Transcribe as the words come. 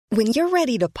When you're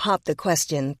ready to pop the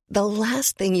question, the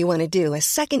last thing you want to do is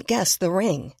second-guess the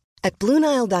ring. At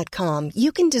BlueNile.com,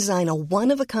 you can design a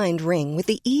one-of-a-kind ring with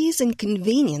the ease and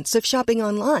convenience of shopping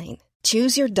online.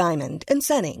 Choose your diamond and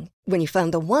setting. When you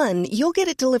find the one, you'll get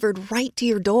it delivered right to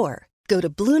your door. Go to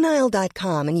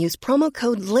BlueNile.com and use promo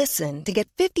code LISTEN to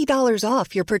get $50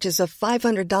 off your purchase of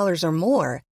 $500 or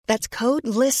more. That's code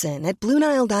LISTEN at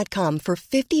BlueNile.com for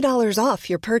 $50 off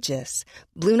your purchase.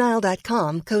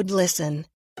 BlueNile.com, code LISTEN.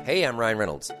 Hey, I'm Ryan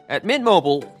Reynolds. At Mint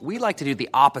Mobile, we like to do the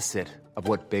opposite of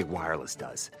what Big Wireless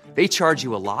does. They charge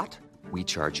you a lot, we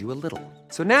charge you a little.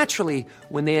 So naturally,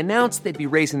 when they announced they'd be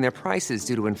raising their prices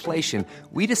due to inflation,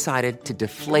 we decided to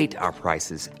deflate our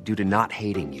prices due to not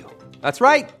hating you. That's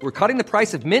right. We're cutting the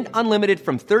price of Mint Unlimited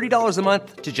from $30 a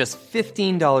month to just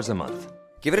 $15 a month.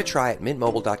 Give it a try at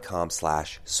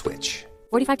mintmobile.com/switch.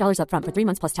 $45 up front for 3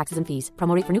 months plus taxes and fees.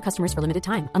 Promo rate for new customers for limited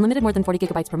time. Unlimited more than 40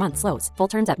 gigabytes per month. Slows full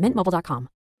terms at mintmobile.com.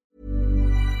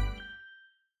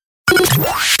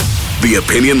 The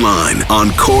Opinion Line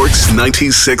on Cork's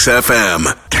 96 FM.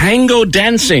 Tango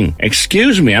dancing.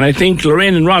 Excuse me, and I think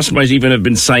Lorraine and Ross might even have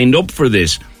been signed up for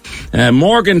this.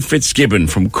 Morgan Fitzgibbon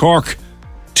from Cork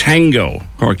Tango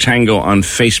on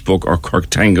Facebook or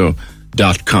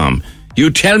corktango.com.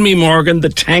 You tell me, Morgan, the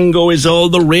tango is all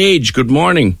the rage. Good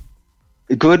morning.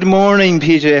 Good morning,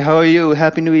 PJ. How are you?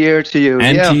 Happy New Year to you.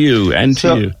 And to you, and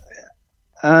to you.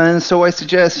 And so I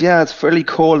suggest, it's fairly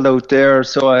cold out there,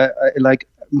 so I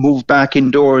move back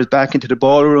indoors, back into the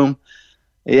ballroom.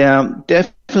 Yeah,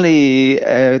 definitely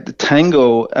the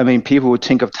tango. I mean, people would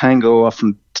think of tango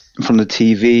from the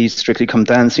TV, Strictly Come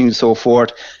Dancing and so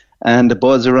forth, and the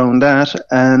buzz around that.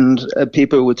 And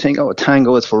people would think,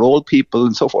 tango is for old people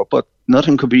and so forth, but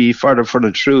nothing could be further from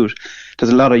the truth.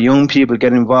 There's a lot of young people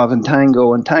get involved in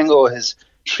tango, and tango has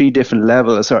 3 different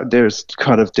levels. There's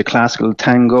kind of the classical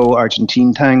tango,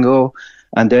 Argentine tango,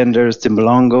 and then there's the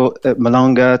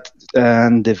milonga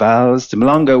and the vals. The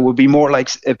milonga would be more like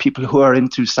people who are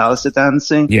into salsa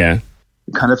dancing. Yeah.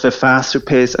 Kind of a faster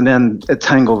pace, and then a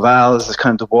tango vals is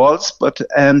kind of the waltz. But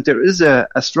there is a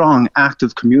strong,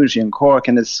 active community in Cork,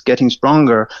 and it's getting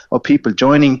stronger, of people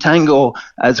joining tango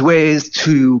as ways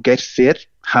to get fit,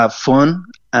 have fun,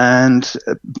 and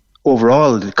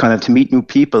overall kind of to meet new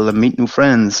people and meet new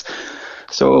friends.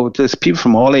 So there's people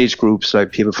from all age groups,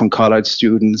 like people from college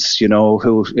students,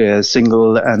 who are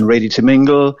single and ready to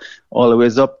mingle, all the way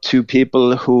up to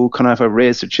people who kind of have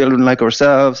raised their children like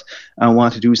ourselves and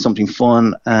want to do something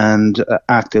fun and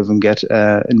active and get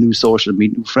a new social and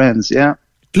meet new friends. Yeah.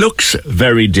 Looks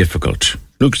very difficult.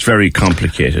 Looks very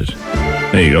complicated.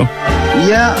 There you go.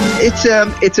 Yeah, it's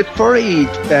a very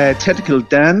technical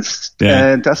dance.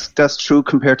 Yeah. That's true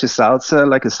compared to salsa,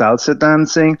 like a salsa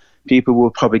dancing. People will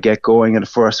probably get going in the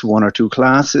first 1 or 2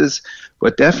 classes,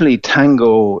 but definitely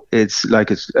tango, it's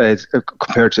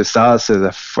compared to salsa,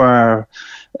 it's far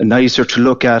nicer to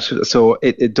look at. So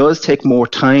it does take more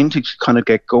time to kind of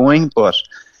get going, but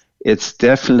it's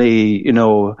definitely,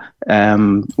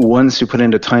 once you put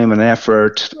in the time and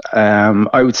effort,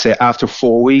 I would say after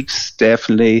 4 weeks,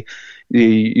 definitely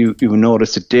you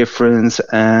notice a difference.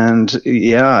 And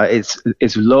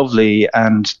it's lovely.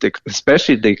 And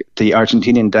especially the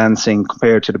Argentinian dancing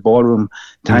compared to the ballroom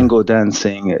tango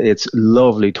dancing, it's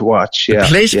lovely to watch. The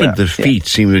placement of the feet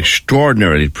seems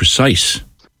extraordinarily precise.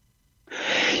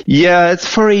 Yeah, it's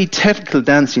very technical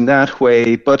dancing that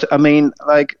way. But I mean,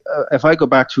 if I go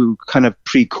back to kind of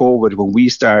pre-COVID when we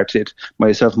started,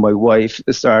 myself and my wife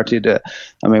started,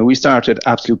 we started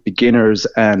absolute beginners,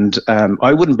 and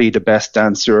I wouldn't be the best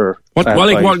dancer. What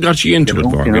got you into it,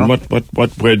 Morgan? Who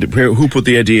put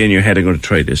the idea in your head? I'm going to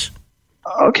try this.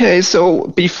 Okay, so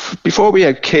before we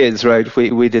had kids, right,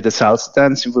 we did a salsa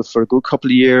dance for a good couple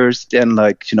of years. Then,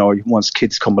 once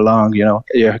kids come along, your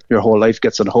whole life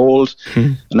gets on hold.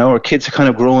 And now our kids are kind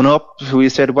of grown up. We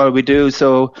said, what do we do?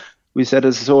 So we said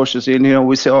as associates,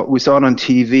 we saw it on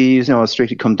TV,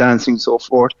 Strictly Come Dancing and so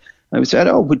forth. And we said,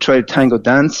 we'd try tango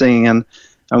dancing. And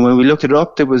when we looked it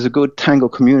up, there was a good tango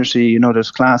community. There's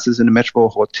classes in the Metro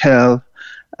Hotel.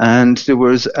 And there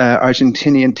was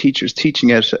Argentinian teachers teaching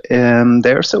it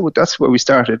there. So that's where we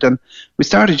started. And we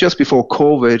started just before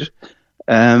COVID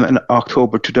in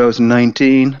October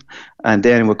 2019. And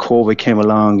then when COVID came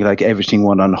along, everything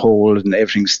went on hold and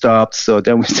everything stopped. So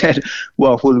then we said,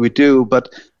 what will we do? But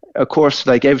of course,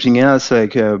 like everything else,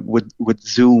 with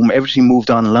Zoom, everything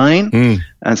moved online.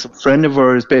 And some friend of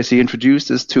ours basically introduced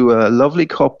us to a lovely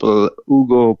couple,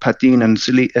 Ugo Patin and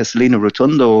Selena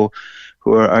Rotundo,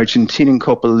 who are an Argentinian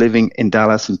couple living in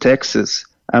Dallas in Texas.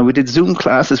 And we did Zoom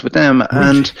classes with them.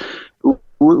 And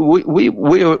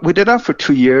We did that for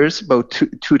 2 years, about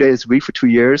two days a week for 2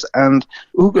 years, and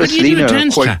Ugo Selena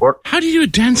are quite work. How do you do a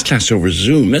dance class over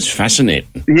Zoom? That's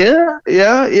fascinating. Yeah.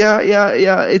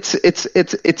 It's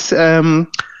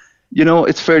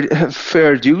it's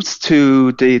fair dues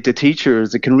to the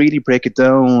teachers. They can really break it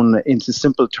down into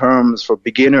simple terms for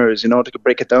beginners. They can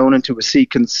break it down into a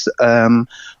sequence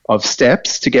of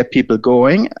steps to get people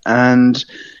going, and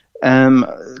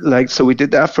so we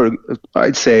did that for,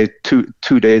 I'd say,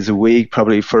 two days a week,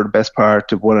 probably for the best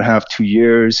part of 1.5, 2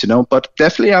 years, but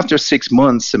definitely after 6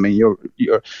 months, I mean,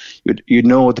 you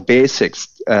know the basics,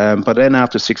 but then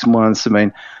after 6 months, I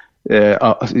mean,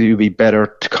 you'd be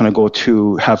better to kind of go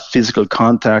to have physical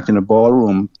contact in a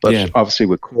ballroom, but obviously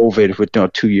with COVID, with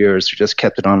 2 years, we just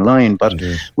kept it online. But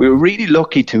we were really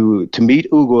lucky to meet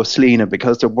Ugo Selena,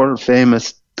 because they're world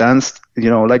famous dance,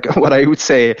 like what I would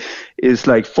say is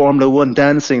like Formula One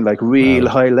dancing, like real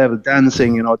high level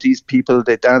dancing. These people,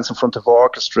 they dance in front of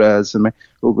orchestras, and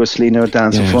Ugo Selena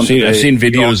dance in front of. I've seen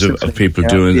videos of people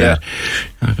doing that.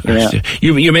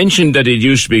 You mentioned that it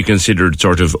used to be considered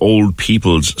sort of old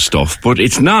people's stuff, but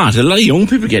it's not. A lot of young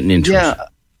people getting into it.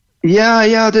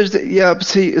 But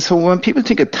see, so when people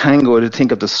think of tango, they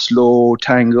think of the slow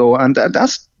tango, and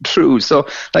that's true. So,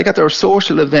 like at our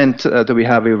social event that we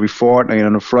have every fortnight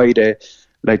on a Friday,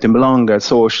 like the Milonga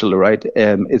social, right?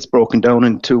 It's broken down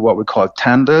into what we call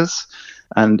tandas,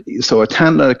 and so a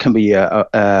tanda can be a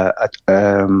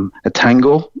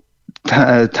tango.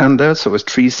 Tanda, so it's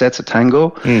 3 sets of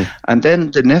tango, and then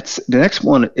the next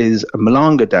one is a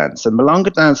milonga dance. And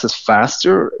milonga dance is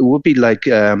faster. It would be like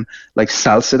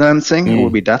salsa dancing. It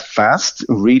would be that fast,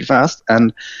 really fast.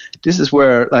 And this is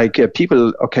where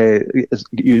people,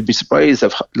 you'd be surprised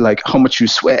of like how much you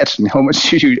sweat and how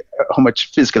much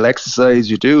physical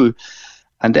exercise you do.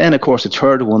 And then, of course, the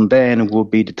third one then will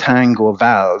be the tango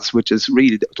vals, which is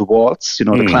really the waltz,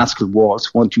 the classical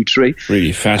waltz, 1, 2, 3.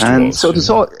 Really fast and waltz. So there's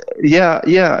all,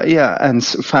 and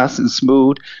fast and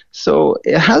smooth. So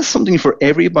it has something for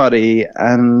everybody.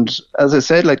 And as I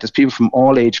said, like there's people from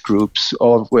all age groups,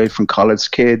 all the way from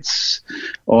college kids,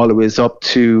 all the way up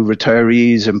to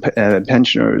retirees and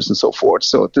pensioners and so forth.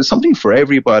 So there's something for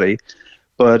everybody.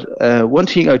 But one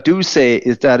thing I do say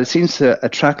is that it seems to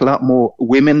attract a lot more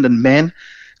women than men.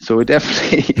 So we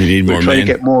definitely we're trying to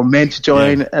get more men to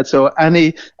join. Yeah. And so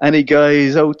any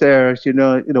guys out there,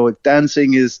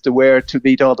 dancing is the way to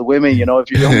beat all the women.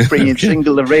 If you don't bring in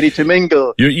single and ready to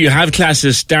mingle. You have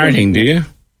classes starting, do you?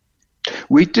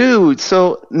 We do.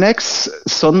 So next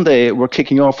Sunday we're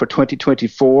kicking off for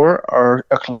 2024. Our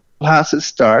classes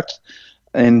start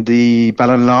in the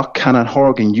Ballinlough Canon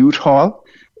Horgan Youth Hall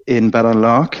in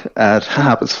Ballinlough at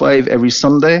 5:30 every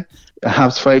Sunday,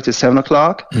 5:30 to 7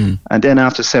 o'clock. And then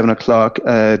after 7 o'clock,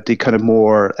 the kind of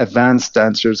more advanced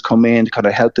dancers come in to kind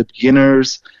of help the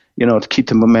beginners, to keep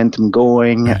the momentum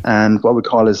going. And what we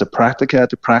call is a practica,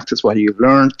 to practice what you've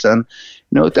learned. And,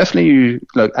 definitely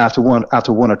after one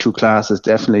or two classes,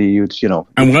 definitely you'd.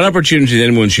 And what opportunity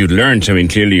then once you've learned? I mean,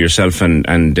 clearly yourself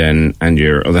and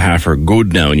your other half are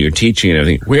good now and you're teaching and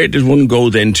everything. Where does one go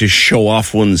then to show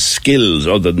off one's skills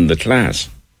other than the class?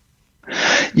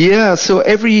 Yeah, so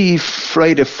every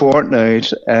Friday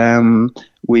fortnight,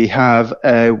 we have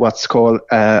what's called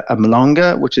a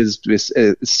milonga, which is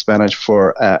Spanish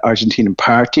for Argentinian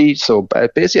party. So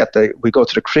basically, we go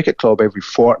to the cricket club every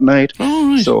fortnight.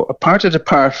 Oh, right. So a part of the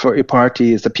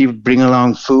party is that people bring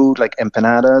along food like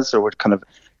empanadas or kind of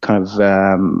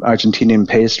Argentinian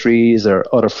pastries or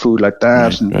other food like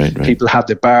that. Right. People have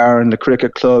the bar and the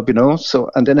cricket club,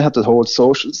 So, and then they have the whole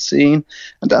social scene,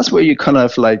 and that's where you kind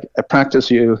of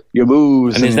practice your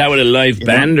moves. And is that with a live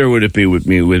band, or would it be with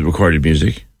recorded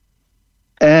music?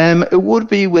 It would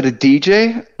be with a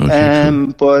DJ.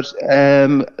 But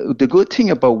the good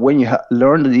thing about when you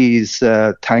learn these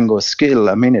tango skill,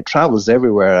 I mean, it travels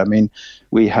everywhere. I mean,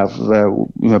 we have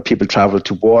people travel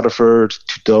to Waterford,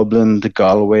 to Dublin, to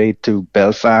Galway, to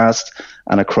Belfast,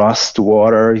 and across the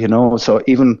water. So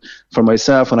even for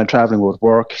myself, when I'm traveling with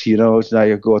work, now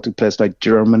you go to a place like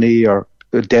Germany or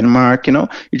Denmark, you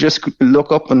just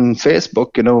look up on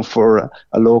Facebook, for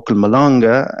a local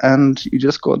milonga, and you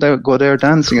just go there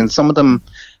dancing. And some of them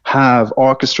have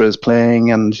orchestras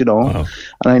playing, and wow.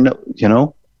 And I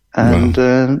know, and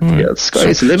the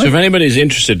sky's the limit. So if anybody's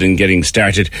interested in getting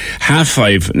started,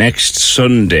 5:30 next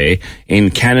Sunday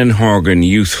in Canon Horgan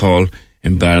Youth Hall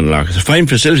in Ballinlough. It's a fine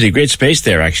facility, great space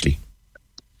there, actually.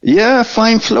 Yeah,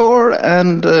 fine floor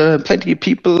and plenty of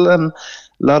people and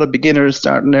a lot of beginners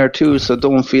starting there too, so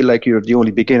don't feel like you're the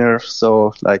only beginner.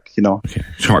 So, Okay.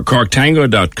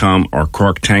 CorkTango.com or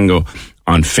Cork Tango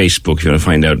on Facebook if you want to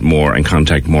find out more and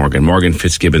contact Morgan. Morgan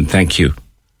Fitzgibbon, thank you.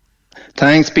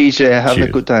 Thanks, PJ. Have a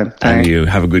good time. Thanks. And you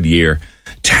have a good year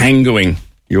tangoing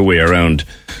your way around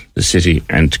the city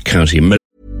and county.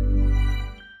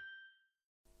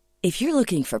 If you're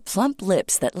looking for plump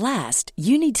lips that last,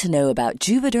 you need to know about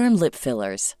Juvederm lip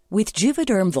fillers. With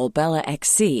Juvederm Volbella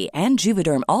XC and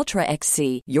Juvederm Ultra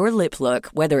XC, your lip look,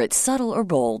 whether it's subtle or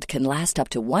bold, can last up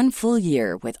to 1 full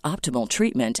year with optimal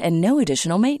treatment and no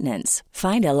additional maintenance.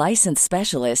 Find a licensed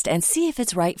specialist and see if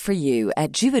it's right for you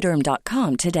at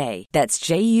Juvederm.com today. That's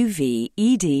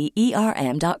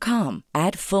JUVEDERM.com.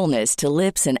 Add fullness to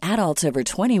lips in adults over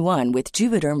 21 with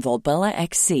Juvederm Volbella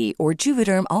XC or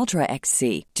Juvederm Ultra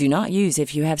XC. Do not use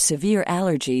if you have severe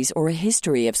allergies or a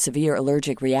history of severe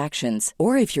allergic reactions,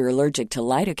 or if you're allergic to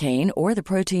lidocaine or the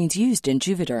proteins used in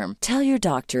Juvederm. Tell your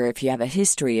doctor if you have a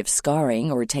history of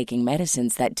scarring or taking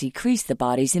medicines that decrease the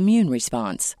body's immune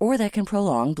response or that can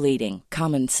prolong bleeding.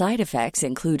 Common side effects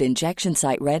include injection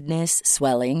site redness,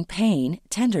 swelling, pain,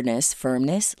 tenderness,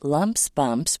 firmness, lumps,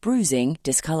 bumps, bruising,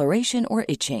 discoloration, or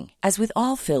itching. As with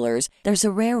all fillers, there's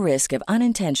a rare risk of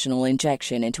unintentional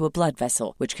injection into a blood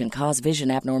vessel, which can cause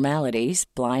vision abnormalities,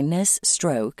 blindness,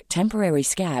 stroke, temporary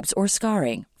scabs, or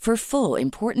scarring. For full,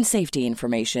 important safety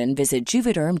information, visit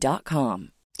Juvederm.com.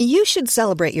 You should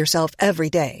celebrate yourself every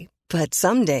day, but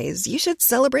some days you should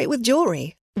celebrate with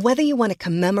jewelry. Whether you want to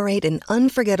commemorate an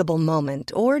unforgettable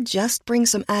moment or just bring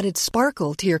some added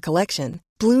sparkle to your collection,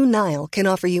 Blue Nile can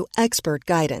offer you expert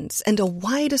guidance and a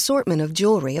wide assortment of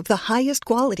jewelry of the highest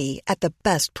quality at the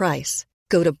best price.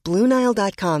 Go to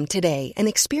BlueNile.com today and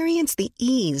experience the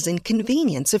ease and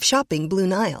convenience of shopping Blue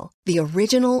Nile, the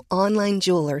original online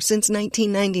jeweler since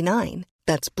 1999.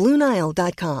 That's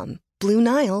BlueNile.com.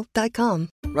 BlueNile.com.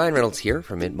 Ryan Reynolds here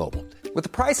from Mint Mobile. With the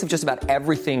price of just about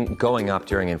everything going up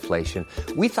during inflation,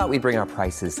 we thought we'd bring our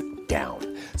prices down.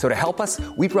 So to help us,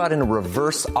 we brought in a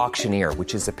reverse auctioneer,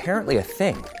 which is apparently a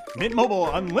thing. Mint Mobile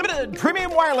Unlimited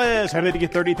Premium Wireless. How to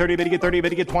get 30, 30, bit to get 30, bit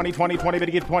to get 20, 20, 20, bit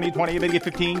to get 20, 20, bit to get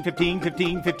 15, 15,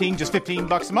 15, 15, just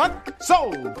 $15 a month?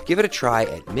 Sold! Give it a try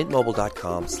at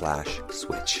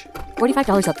mintmobile.com/switch.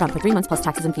 $45 up front for 3 months plus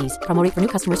taxes and fees. Promo rate for new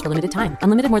customers for limited time.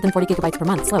 Unlimited more than 40 gigabytes per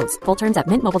month. Slows full terms at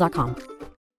mintmobile.com.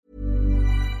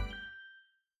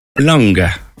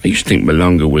 Malunga. I used to think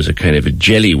Malunga was a kind of a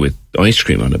jelly with ice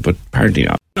cream on it, but apparently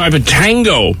not. Now, if a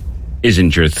tango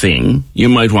isn't your thing, you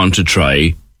might want to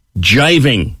try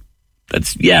jiving.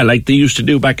 That's, like they used to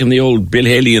do back in the old Bill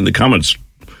Haley and the Comets.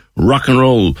 Rock and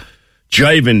roll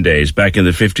jiving days back in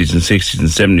the 50s and 60s and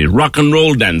 70s. Rock and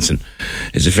roll dancing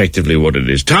is effectively what it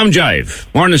is. Tom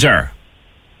Jive. Morning, sir.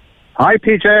 Hi,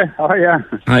 PJ. How are you?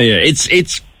 Hiya.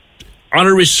 It's on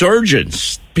a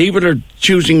resurgence. People are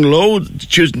choosing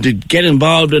to get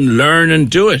involved and learn and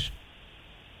do it.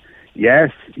 Yes,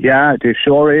 yeah, it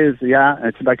sure is. Yeah,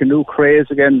 it's like a new craze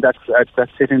again that's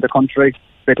hitting the country. A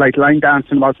bit like line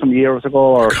dancing about some years ago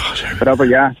or whatever.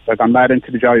 Yeah, like I'm mad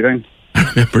into the jiving.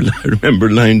 I remember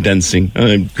line dancing.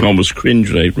 I almost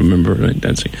cringe when I remember line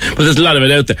dancing. But there's a lot of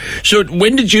it out there. So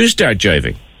when did you start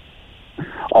jiving?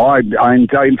 Oh, I'm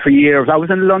jiving for years. I was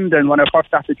in London when I first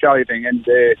started jiving in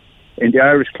the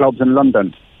Irish clubs in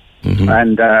London. Mm-hmm.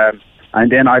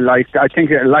 And then I think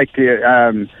your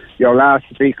last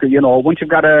speaker, once you've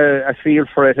got a feel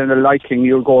for it and a liking,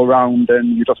 you'll go around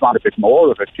and you just want a bit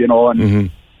more of it, and mm-hmm.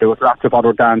 There was lots of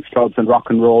other dance clubs and rock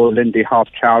and roll, Lindy Hop,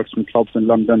 Charleston clubs in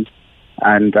London,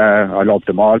 and I loved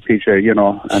them all, PJ,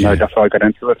 that's how I got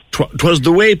into it. 'Twas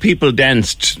the way people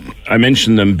danced. I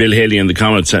mentioned them, Bill Haley and the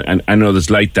Comets, and I know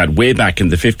there's like that way back in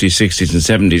the 50s, 60s and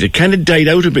 70s. It kind of died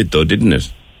out a bit though, didn't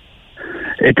it?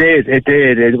 It did.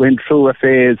 It went through a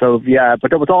phase of, but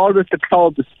there was always the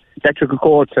clubs that you could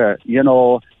go to,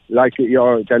 like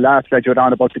the last that you're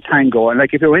on about the Tango. And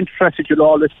like if you're interested, you'll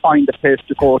always find a place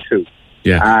to go to.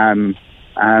 Yeah.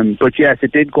 But yes,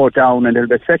 it did go down a little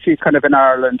bit, especially kind of in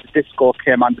Ireland. Disco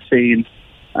came on the scene.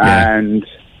 Yeah. And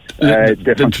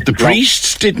the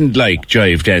priests didn't like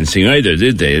jive dancing either,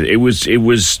 did they? It was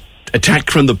attacked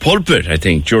from the pulpit, I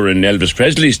think, during Elvis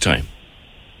Presley's time.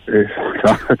 So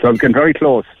I'm getting very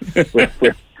close with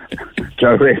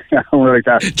gyrating, like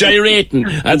that. Gyrating,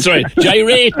 that's right,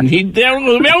 gyrating. They're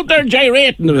out there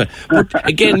gyrating. But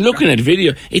again, looking at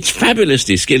video, it's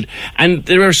fabulously skilled. And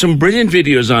there are some brilliant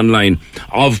videos online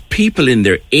of people in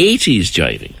their 80s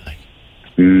jiving.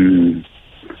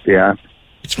 Yeah.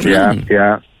 It's brilliant.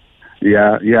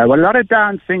 Yeah. Well, a lot of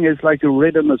dancing is like the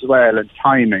rhythm as well and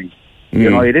timing.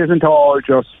 It isn't all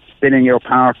just spinning your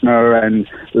partner and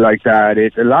like that.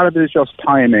 A lot of it is just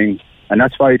timing, and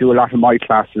that's why I do a lot of my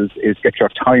classes is get your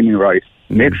timing right.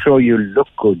 Make sure you look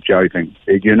good jiving,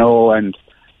 and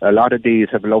a lot of these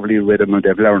have lovely rhythm and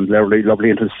they've learned lovely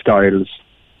little styles,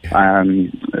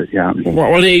 Yeah.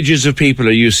 What ages of people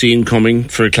are you seeing coming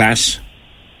for a class?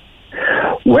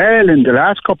 Well, in the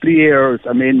last couple of years,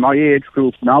 I mean, my age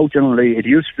group now generally, it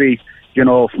used to be,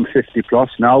 from 50 plus.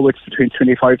 Now it's between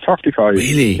 25 to 35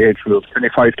 really? Age group.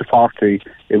 25 to 40,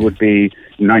 it would be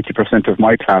 90% of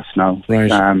my class now.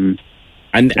 Right.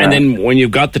 And then when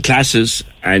you've got the classes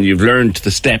and you've learned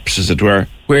the steps, as it were,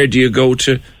 where do you go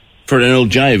to for an old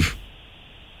jive?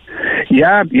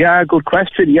 Yeah, good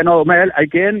question. Mel,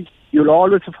 again, you'll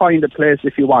always find a place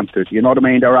if you want it. You know what I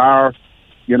mean? There are,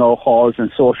 halls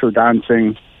and social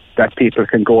dancing that people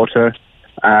can go to.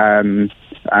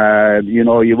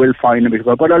 You will find them.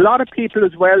 But a lot of people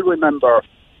as well, remember,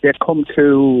 they come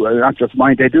to, not just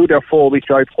mine, they do their 4-week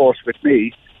jive course with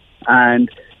me, and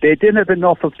they didn't have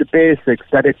enough of the basics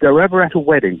that if they're ever at a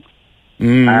wedding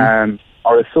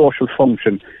or a social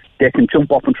function, they can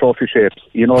jump up in trophy shapes.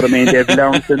 You know what I mean? They've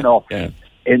learned enough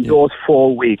in those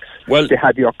 4 weeks to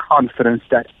have your confidence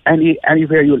that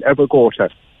anywhere you'll ever go to.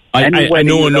 I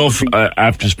know enough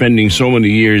after spending so many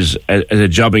years as a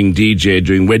jobbing DJ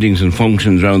doing weddings and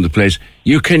functions around the place.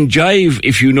 You can jive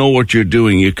if you know what you're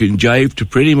doing. You can jive to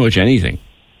pretty much anything.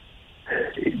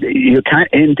 You can,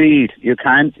 indeed. You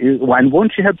can. And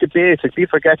once you have the basics, you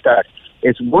forget that.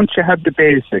 It's once you have the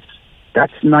basics,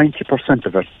 that's 90%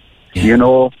 of it.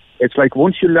 Yeah. It's like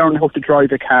once you learn how to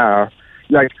drive a car,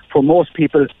 like for most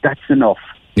people, that's enough.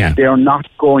 Yeah. They're not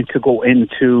going to go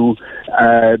into,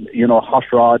 hot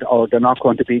rod, or they're not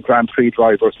going to be Grand Prix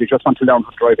drivers. They just want to learn how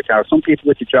to drive a car. Some people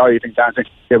with the jiving, dancing,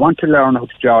 they want to learn how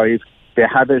to jive. They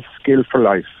have a skill for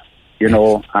life,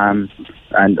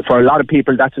 and for a lot of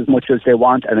people, that's as much as they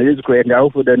want, and it is great. They're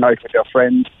out with their night with their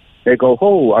friends. They go,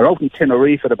 or out in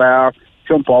Tenerife at a bar,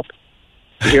 jump up,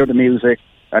 hear the music,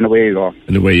 and away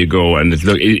you go. And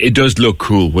it does look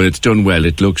cool when it's done well.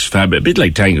 It looks fab, a bit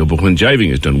like tango, but when jiving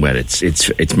is done well,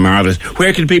 it's marvellous.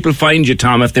 Where can people find you,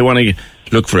 Tom, if they want to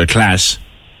look for a class?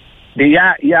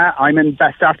 Yeah, I'm in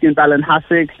Bastarty and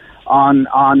Ballinhassig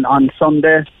on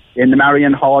Sunday in the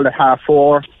Marion Hall at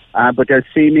 4:30. But they'll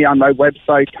see me on my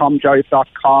website,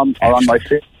 tomjive.com, or on my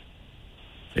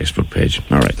Facebook page.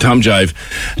 All right,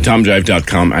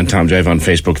 tomjive.com and Tom Jive on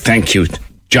Facebook. Thank you.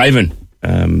 Jiving.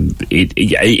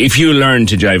 If you learn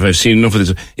to jive, I've seen enough of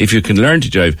this. If you can learn to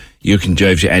jive, you can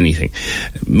jive to anything.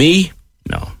 Me?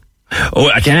 No. Oh,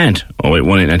 I can't. Oh, wait,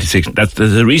 1896. That's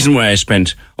the reason why I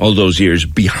spent all those years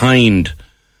behind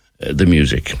the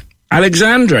music.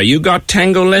 Alexandra, you got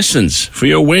tango lessons for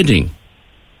your wedding.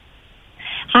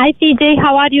 Hi, PJ.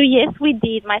 How are you? Yes, we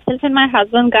did. Myself and my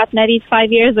husband got married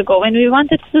 5 years ago, and we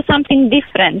wanted to do something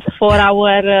different for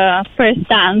our first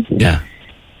dance. Yeah.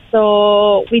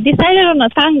 So we decided on a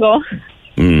tango.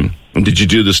 And did you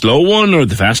do the slow one or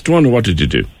the fast one, or what did you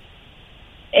do?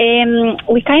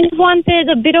 We kind of wanted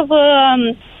a bit of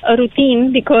a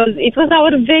routine, because it was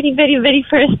our very, very, very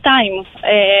first time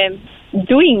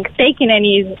taking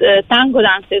any tango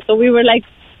dances. So we were like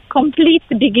complete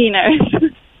beginners.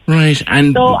 Right,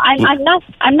 and so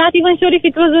I'm not even sure if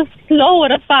it was a slow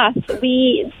or a fast.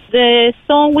 The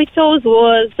song we chose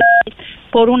was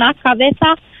Por una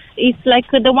cabeza. It's like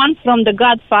the one from The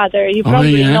Godfather. You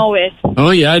probably know it.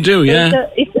 Oh yeah, I do. Yeah.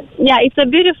 It's a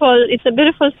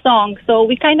beautiful song. So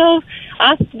we kind of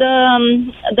asked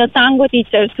the tango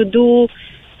teacher to do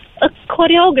a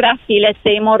choreography, let's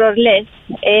say, more or less,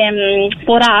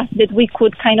 for us that we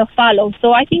could kind of follow.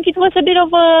 So I think it was a bit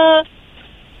of a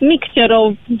mixture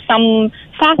of some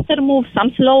faster moves,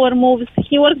 some slower moves.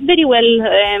 He worked very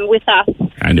well with us.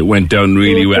 And it went down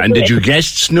really well. And did your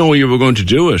guests know you were going to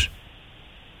do it?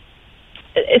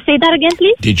 Say that again,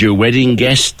 please? Did your wedding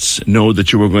guests know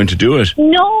that you were going to do it?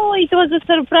 No, it was a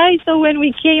surprise. So when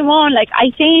we came on,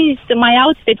 I changed my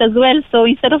outfit as well. So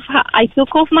instead of, I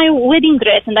took off my wedding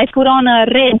dress and I put on a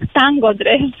red tango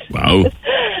dress. Wow.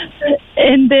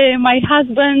 And my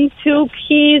husband took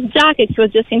his jacket. He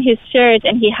was just in his shirt,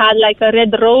 and he had like a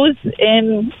red rose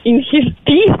in his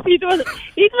teeth. It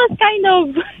was kind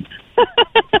of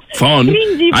fun.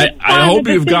 Cringy, I hope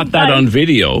you've got that on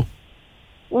video.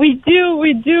 We do,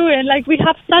 and we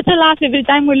have such a laugh every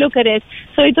time we look at it.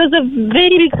 So it was a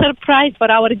very big surprise for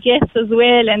our guests as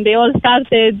well, and they all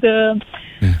started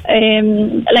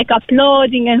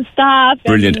applauding and stuff.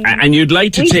 Brilliant. And you'd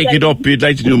like to take it up, you'd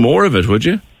like to do more of it, would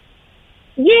you?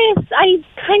 Yes, I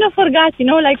kind of forgot,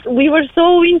 we were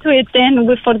so into it then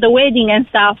for the wedding and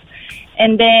stuff.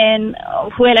 And then,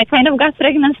 I kind of got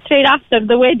pregnant straight after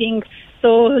the wedding.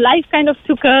 So life kind of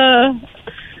took a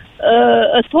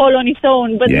toll on its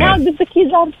own. But now that the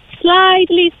kids are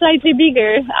slightly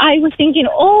bigger, I was thinking,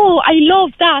 I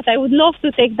love that. I would love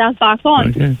to take that back on.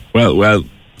 Okay. Well,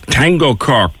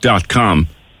 tangocork.com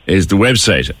is the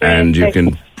website, and you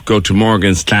can go to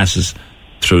Morgan's classes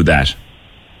through that.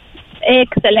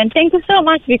 Excellent. Thank you so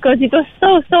much, because it was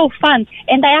so fun.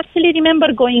 And I actually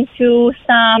remember going to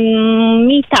some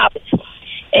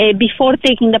meetups before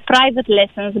taking the private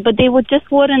lessons, but they weren't,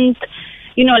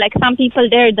 like some people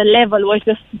there, the level was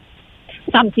just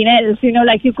something else,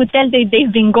 like you could tell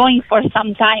they've been going for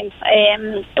some time,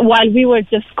 while we were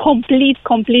just complete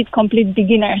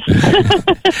beginners.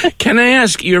 Can I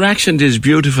ask, your accent is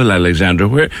beautiful, Alexandra.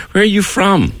 Where are you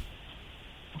from?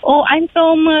 Oh, I'm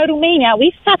from Romania.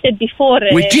 We started before.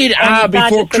 We did,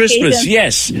 before Christmas, occasion.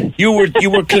 Yes. You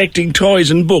were collecting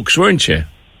toys and books, weren't you?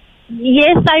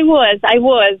 Yes, I was.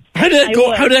 How did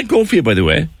that go for you, by the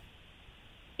way?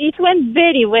 It went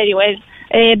very, very well.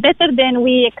 Better than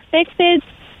we expected.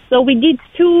 So we did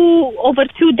over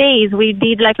 2 days. We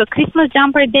did like a Christmas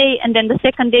jumper day, and then the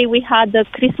second day we had the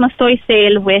Christmas toy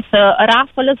sale with a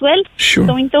raffle as well. Sure.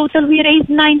 So in total we raised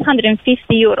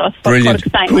 €950 for Brilliant.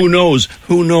 Cork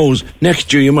Who knows?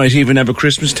 Next year you might even have a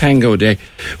Christmas tango day.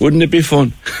 Wouldn't it be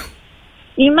fun?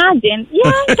 Imagine. Yeah,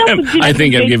 that would be I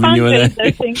think I'm giving you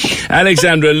that.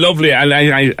 Alexandra, lovely.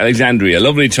 Alexandria,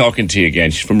 lovely talking to you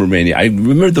again. She's from Romania. I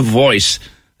remember the voice.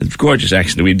 Gorgeous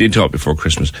accent. We did talk before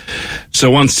Christmas.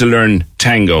 So wants to learn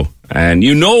tango. And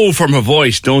you know from her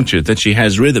voice, don't you, that she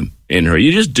has rhythm in her.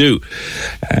 You just do.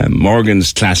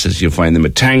 Morgan's classes, you'll find them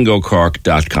at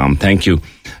tangocork.com. Thank you,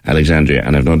 Alexandria.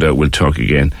 And I've no doubt we'll talk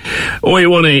again.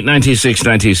 0818 96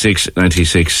 96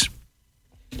 96.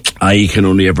 I can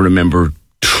only ever remember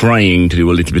trying to do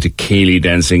a little bit of Cayley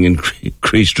dancing in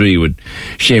Crease Tree with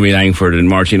Shamie Langford and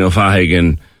Martin O'Fahig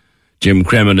and Jim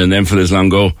Cremin and them fellas long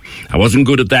ago. I wasn't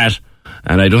good at that,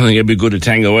 and I don't think I'd be good at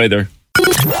tango either.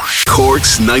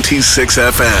 Cork's 96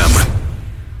 FM.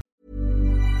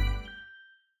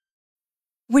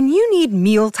 When you need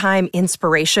mealtime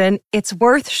inspiration, it's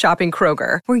worth shopping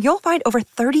Kroger, where you'll find over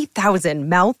 30,000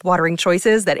 mouth-watering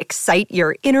choices that excite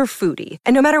your inner foodie.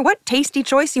 And no matter what tasty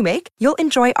choice you make, you'll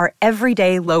enjoy our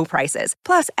everyday low prices,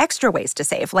 plus extra ways to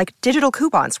save, like digital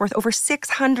coupons worth over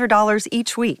 $600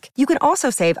 each week. You can also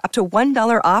save up to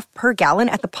 $1 off per gallon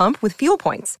at the pump with fuel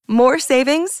points. More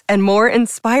savings and more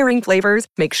inspiring flavors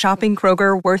make shopping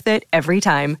Kroger worth it every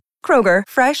time. Kroger,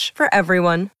 fresh for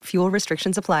everyone. Fuel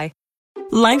restrictions apply.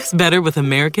 Life's better with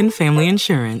American Family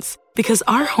Insurance, because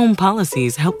our home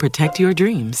policies help protect your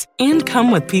dreams and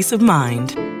come with peace of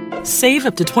mind. Save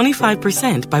up to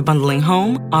 25% by bundling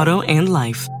home, auto, and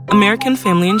life. American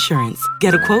Family Insurance.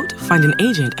 Get a quote, find an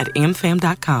agent at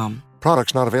amfam.com.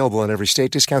 Products not available in every state.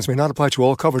 Discounts may not apply to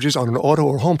all coverages on an auto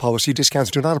or home policy.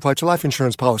 Discounts do not apply to life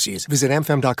insurance policies. Visit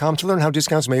amfam.com to learn how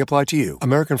discounts may apply to you.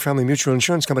 American Family Mutual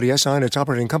Insurance Company, SI, and its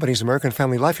operating companies, American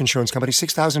Family Life Insurance Company,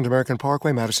 6000 American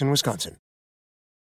Parkway, Madison, Wisconsin.